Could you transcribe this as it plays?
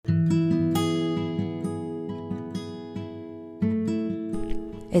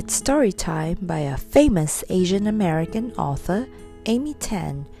It's story time by a famous Asian American author, Amy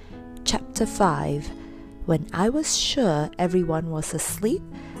Tan. Chapter 5. When I was sure everyone was asleep,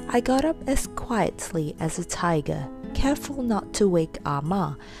 I got up as quietly as a tiger, careful not to wake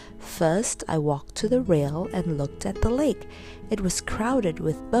Ama. First, I walked to the rail and looked at the lake. It was crowded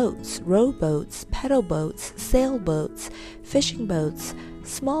with boats, rowboats, pedal boats, sailboats, fishing boats,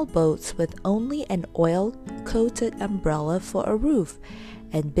 small boats with only an oil-coated umbrella for a roof,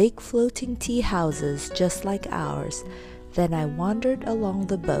 and big floating tea houses just like ours. Then I wandered along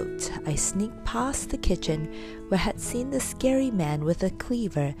the boat. I sneaked past the kitchen where I had seen the scary man with a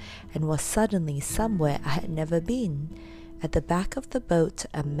cleaver and was suddenly somewhere I had never been. At the back of the boat,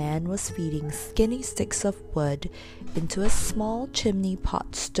 a man was feeding skinny sticks of wood into a small chimney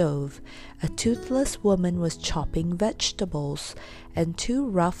pot stove. A toothless woman was chopping vegetables, and two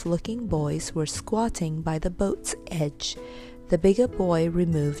rough-looking boys were squatting by the boat's edge. The bigger boy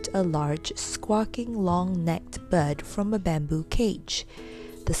removed a large, squawking, long-necked bird from a bamboo cage.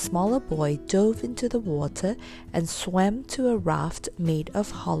 The smaller boy dove into the water and swam to a raft made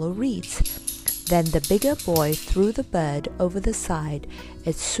of hollow reeds. Then the bigger boy threw the bird over the side.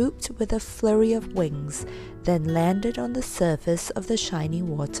 It swooped with a flurry of wings, then landed on the surface of the shiny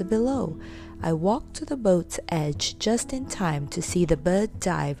water below. I walked to the boat's edge just in time to see the bird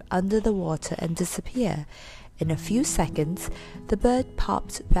dive under the water and disappear. In a few seconds, the bird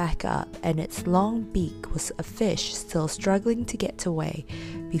popped back up, and its long beak was a fish still struggling to get away.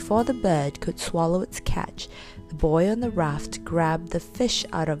 Before the bird could swallow its catch, the boy on the raft grabbed the fish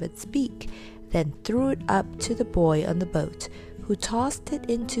out of its beak, then threw it up to the boy on the boat, who tossed it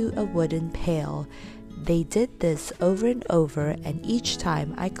into a wooden pail. They did this over and over, and each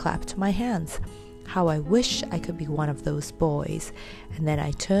time I clapped my hands. How I wish I could be one of those boys. And then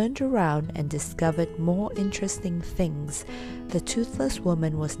I turned around and discovered more interesting things. The toothless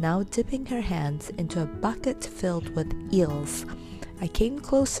woman was now dipping her hands into a bucket filled with eels. I came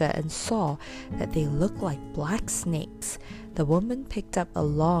closer and saw that they looked like black snakes. The woman picked up a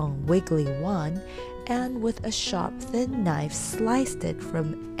long, wiggly one and with a sharp, thin knife sliced it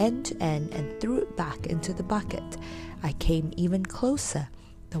from end to end and threw it back into the bucket. I came even closer.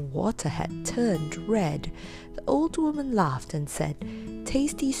 The water had turned red. The old woman laughed and said,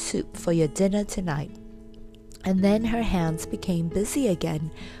 "Tasty soup for your dinner tonight." And then her hands became busy again.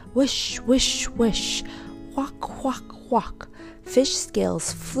 Wish, wish, wish. Whack, whack, whack. Fish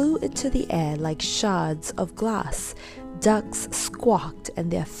scales flew into the air like shards of glass. Ducks squawked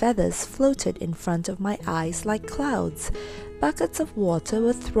and their feathers floated in front of my eyes like clouds. Buckets of water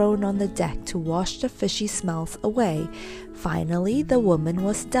were thrown on the deck to wash the fishy smells away. Finally, the woman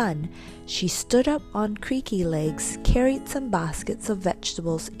was done. She stood up on creaky legs, carried some baskets of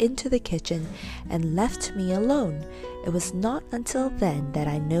vegetables into the kitchen, and left me alone. It was not until then that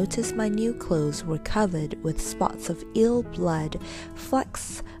I noticed my new clothes were covered with spots of eel blood,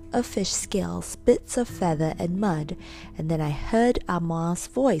 flecks of fish scales, bits of feather and mud, and then I heard Ama's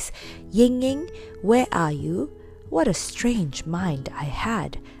voice. "Ying Ying, where are you?" What a strange mind I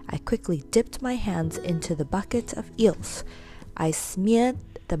had. I quickly dipped my hands into the bucket of eels. I smeared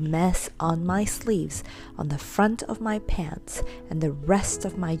the mess on my sleeves, on the front of my pants, and the rest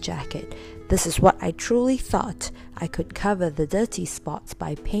of my jacket. This is what I truly thought. I could cover the dirty spots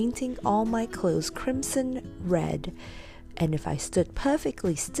by painting all my clothes crimson red. And if I stood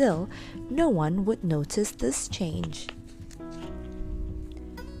perfectly still, no one would notice this change.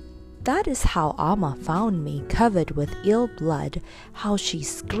 That is how Ama found me, covered with eel blood. How she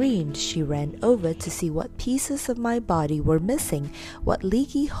screamed. She ran over to see what pieces of my body were missing, what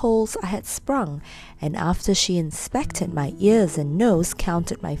leaky holes I had sprung, and after she inspected my ears and nose,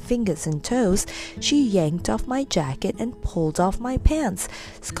 counted my fingers and toes, she yanked off my jacket and pulled off my pants,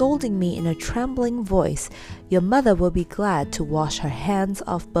 scolding me in a trembling voice. "Your mother will be glad to wash her hands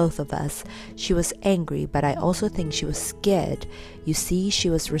off both of us." She was angry, but I also think she was scared. You see, she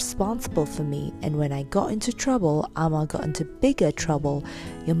was responsible for me, and when I got into trouble, Ama got into bigger trouble.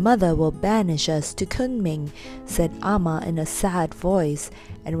 "Your mother will banish us to Kunming," said Ama in a sad voice.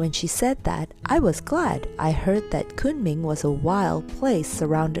 And when she said that, I was glad. I heard that Kunming was a wild place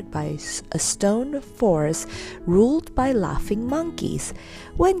surrounded by a stone forest ruled by laughing monkeys.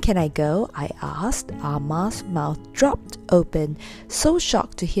 "When can I go?" I asked. Ama's mouth dropped open, so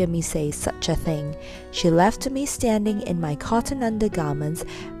shocked to hear me say such a thing. She left me standing in my cotton undergarments,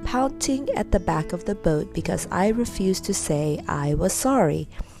 pouting at the back of the boat because I refused to say I was sorry.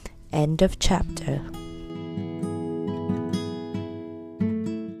 End of chapter.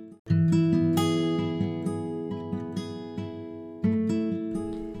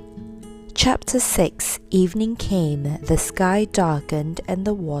 Chapter 6. Evening came, the sky darkened, and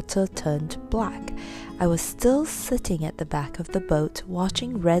the water turned black. I was still sitting at the back of the boat,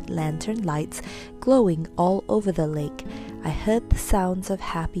 watching red lantern lights glowing all over the lake. I heard the sounds of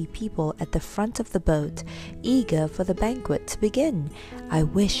happy people at the front of the boat, eager for the banquet to begin. I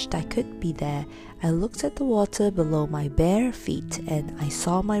wished I could be there. I looked at the water below my bare feet, and I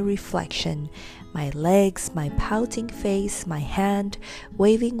saw my reflection, my legs, my pouting face, my hand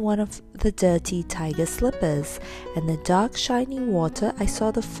waving one of the dirty tiger slippers. In the dark shining water I saw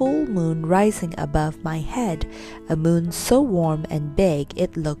the full moon rising above my head, a moon so warm and big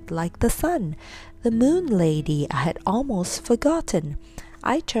it looked like the sun. The moon lady I had almost forgotten.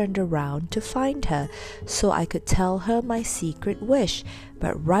 I turned around to find her so I could tell her my secret wish,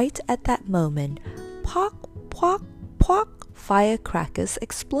 but right at that moment, pock, pock, pock, firecrackers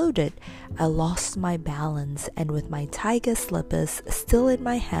exploded. I lost my balance and with my tiger slippers still in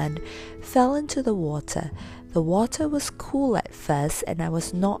my hand, fell into the water. The water was cool at first and I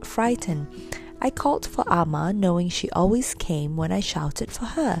was not frightened. I called for Amma, knowing she always came when I shouted for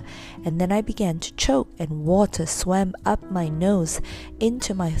her, and then I began to choke and water swam up my nose,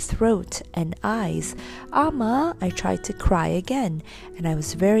 into my throat and eyes. Amma! I tried to cry again, and I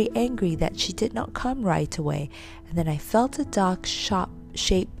was very angry that she did not come right away, and then I felt a dark,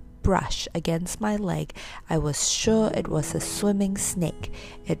 sharp-shaped brush against my leg. I was sure it was a swimming snake.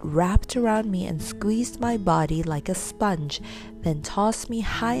 It wrapped around me and squeezed my body like a sponge, then tossed me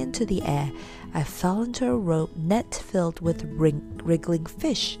high into the air. I fell into a rope net filled with wriggling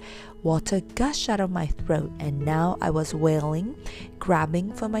fish. Water gushed out of my throat, and now I was wailing,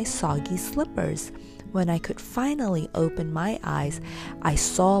 grabbing for my soggy slippers. When I could finally open my eyes, I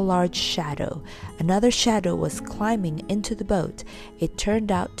saw a large shadow. Another shadow was climbing into the boat. It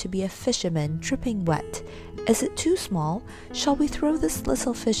turned out to be a fisherman dripping wet. "Is it too small? Shall we throw this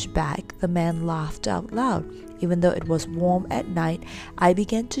little fish back?" The man laughed out loud. Even though it was warm at night, I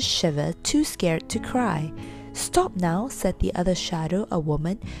began to shiver, too scared to cry. "Stop now," said the other shadow, a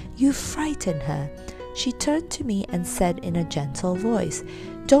woman. "You frighten her." She turned to me and said in a gentle voice,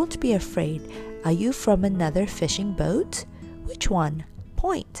 "Don't be afraid. Are you from another fishing boat?" "Which one?"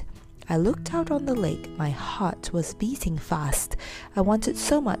 "Point." I looked out on the lake. My heart was beating fast. I wanted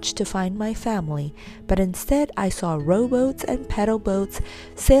so much to find my family, but instead I saw rowboats and paddle boats,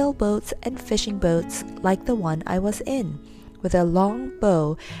 sailboats and fishing boats like the one I was in, with a long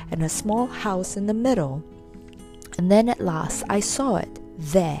bow and a small house in the middle. And then at last I saw it.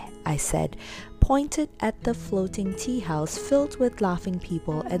 "There," I said, pointed at the floating tea house filled with laughing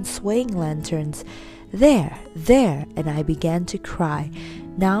people and swaying lanterns. "There, there," and I began to cry.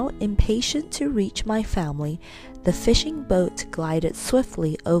 Now, impatient to reach my family, the fishing boat glided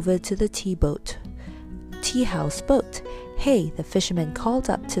swiftly over to the tea house boat. "Hey," the fisherman called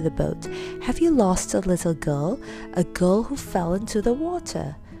up to the boat, "have you lost a little girl? A girl who fell into the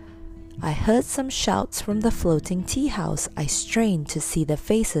water?" I heard some shouts from the floating tea house. I strained to see the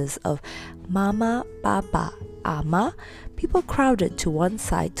faces of Mama, Baba, Amma. People crowded to one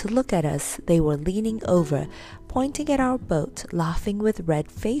side to look at us. They were leaning over, pointing at our boat, laughing with red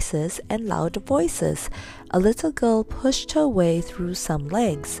faces and loud voices. A little girl pushed her way through some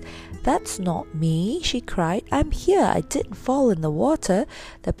legs. "That's not me," she cried. "I'm here. I didn't fall in the water."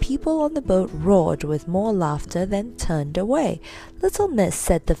 The people on the boat roared with more laughter, then turned away. "Little miss,"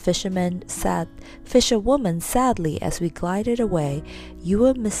 said the fisherwoman sadly as we glided away, "you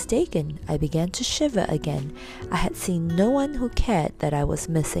were mistaken." I began to shiver again. I had seen no one who cared that I was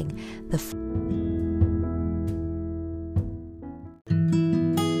missing.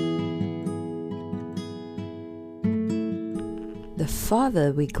 The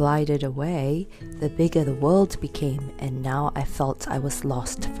farther we glided away, the bigger the world became, and now I felt I was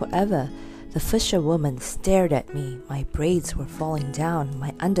lost forever. The fisherwoman stared at me. My braids were falling down.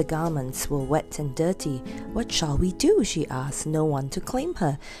 My undergarments were wet and dirty. "What shall we do?" she asked. "No one to claim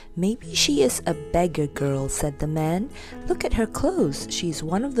her." "Maybe she is a beggar girl," said the man. "Look at her clothes. She's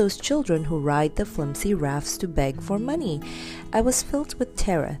one of those children who ride the flimsy rafts to beg for money." I was filled with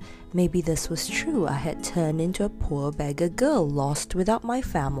terror. Maybe this was true. I had turned into a poor beggar girl, lost without my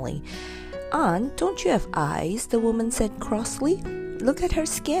family. "Aunt, don't you have eyes?" the woman said crossly. "Look at her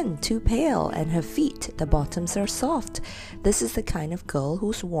skin, too pale, and her feet, the bottoms are soft. This is the kind of girl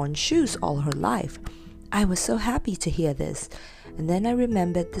who's worn shoes all her life." I was so happy to hear this, and then I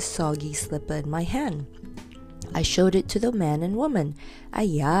remembered the soggy slipper in my hand. I showed it to the man and woman.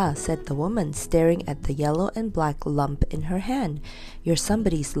 "Ayah," said the woman, staring at the yellow and black lump in her hand. "You're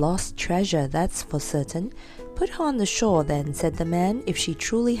somebody's lost treasure, that's for certain." "Put her on the shore, then," said the man. "If she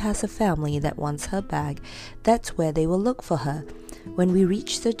truly has a family that wants her back, that's where they will look for her." When we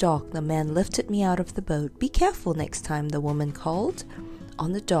reached the dock, the man lifted me out of the boat. "Be careful next time," the woman called.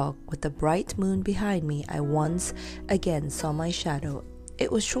 On the dock, with the bright moon behind me, I once again saw my shadow.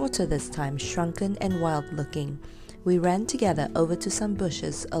 It was shorter this time, shrunken and wild-looking. We ran together over to some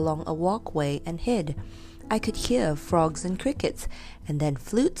bushes along a walkway and hid. I could hear frogs and crickets, and then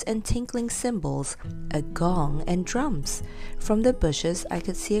flutes and tinkling cymbals, a gong and drums. From the bushes I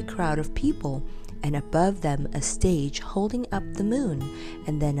could see a crowd of people, and above them a stage holding up the moon,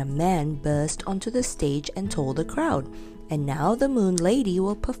 and then a man burst onto the stage and told the crowd, "And now the Moon Lady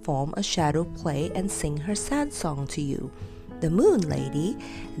will perform a shadow play and sing her sad song to you." The Moon Lady,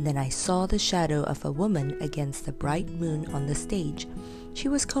 and then I saw the shadow of a woman against the bright moon on the stage. She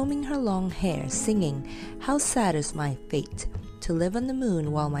was combing her long hair, singing, "How sad is my fate, to live on the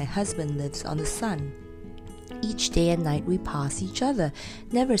moon while my husband lives on the sun." Each day and night we pass each other,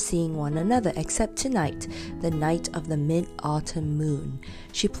 never seeing one another except tonight, the night of the mid-autumn moon.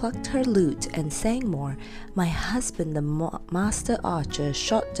 She plucked her lute and sang more. "My husband, the master archer,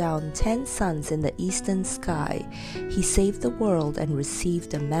 shot down 10 suns in the eastern sky. He saved the world and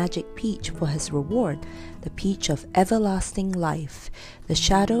received a magic peach for his reward, the peach of everlasting life." The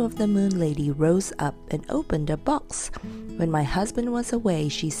shadow of the Moon Lady rose up and opened a box. "When my husband was away,"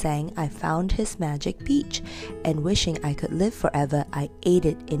 she sang, "I found his magic peach, and wishing I could live forever, I ate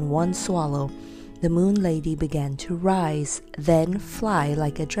it in one swallow." The Moon Lady began to rise, then fly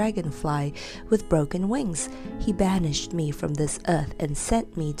like a dragonfly with broken wings. "He banished me from this earth and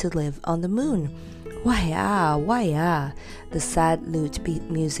sent me to live on the moon." Why, the sad lute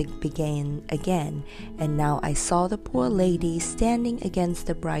music began again, and now I saw the poor lady standing against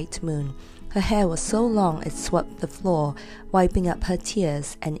the bright moon. Her hair was so long it swept the floor, wiping up her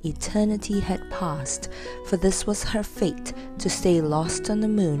tears. An eternity had passed, for this was her fate, to stay lost on the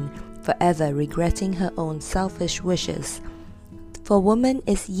moon, forever regretting her own selfish wishes. "For woman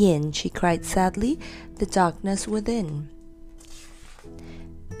is yin," she cried sadly, "the darkness within,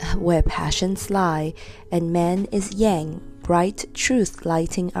 where passions lie, and man is yang, bright truth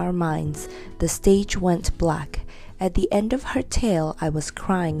lighting our minds." The stage went black. At the end of her tale, I was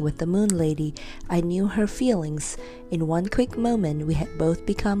crying with the Moon Lady. I knew her feelings. In one quick moment, we had both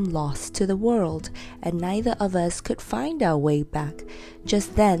become lost to the world, and neither of us could find our way back.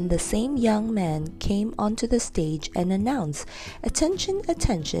 Just then, the same young man came onto the stage and announced, "Attention,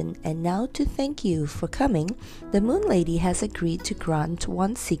 attention, and now to thank you for coming, the Moon Lady has agreed to grant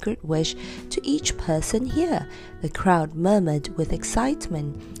one secret wish to each person here." The crowd murmured with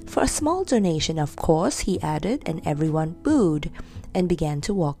excitement. "For a small donation, of course," he added, and everyone booed and began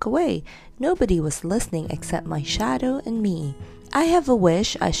to walk away. Nobody was listening except my shadow and me. "I have a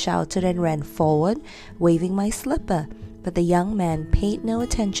wish," I shouted and ran forward, waving my slipper. But the young man paid no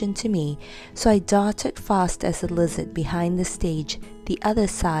attention to me, so I darted fast as a lizard behind the stage, the other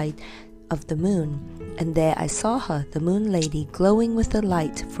side of the moon. And there I saw her, the Moon Lady, glowing with the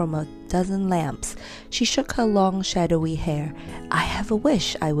light from a dozen lamps. She shook her long shadowy hair. "I have a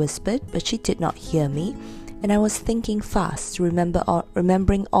wish," I whispered, but she did not hear me. And I was thinking fast,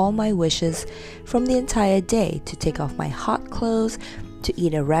 remembering all my wishes from the entire day, to take off my hot clothes, to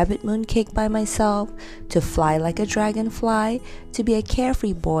eat a rabbit mooncake by myself, to fly like a dragonfly, to be a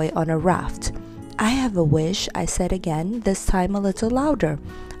carefree boy on a raft. "I have a wish," I said again, this time a little louder.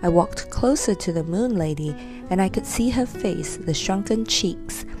 I walked closer to the Moon Lady, and I could see her face, the shrunken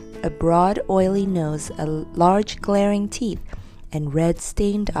cheeks, a broad oily nose, a large glaring teeth, and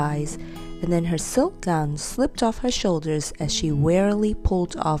red-stained eyes, and then her silk gown slipped off her shoulders as she wearily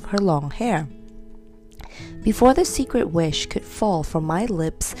pulled off her long hair. Before the secret wish could fall from my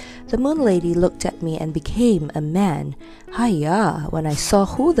lips, the Moon Lady looked at me and became a man. Hiya! When I saw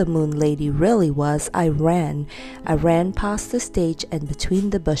who the Moon Lady really was, I ran. I ran past the stage and between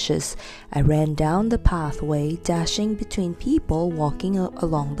the bushes. I ran down the pathway, dashing between people walking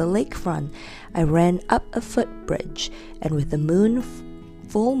along the lakefront. I ran up a footbridge, and with the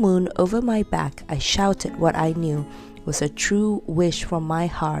full moon over my back, I shouted what I knew was a true wish from my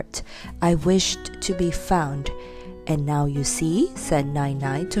heart. I wished to be found. "And now you see," said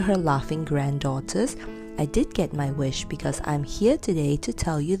Nai to her laughing granddaughters, "I did get my wish because I'm here today to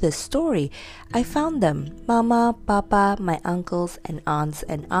tell you this story. I found them, Mama, Papa, my uncles and aunts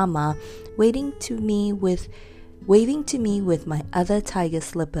and Ama, waving to me with my other tiger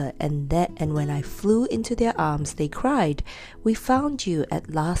slipper, and when I flew into their arms, they cried, 'We found you,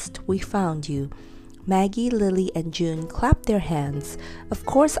 at last we found you.' Maggie, Lily, and June clapped their hands. "Of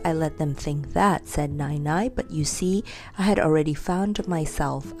course I let them think that," said Nai, "but you see, I had already found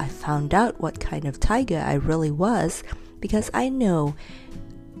myself. I found out what kind of tiger I really was, because I now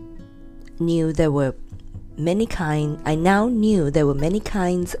knew there were many kinds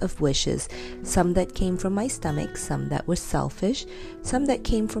of wishes, some that came from my stomach, some that were selfish, some that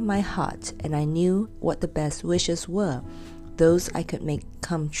came from my heart, and I knew what the best wishes were. Those I could make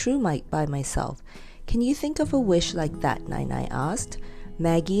come true by myself." "Can you think of a wish like that?" Nai asked.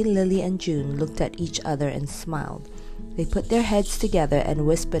 Maggie, Lily, and June looked at each other and smiled. They put their heads together and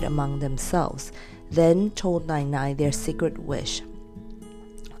whispered among themselves, then told Nai their secret wish.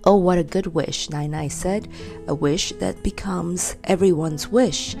 "Oh, what a good wish," Nai said. "A wish that becomes everyone's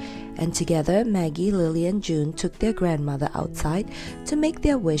wish." And together, Maggie, Lily, and June took their grandmother outside to make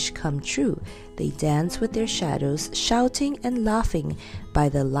their wish come true. They danced with their shadows, shouting and laughing by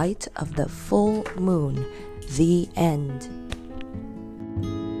the light of the full moon. The end.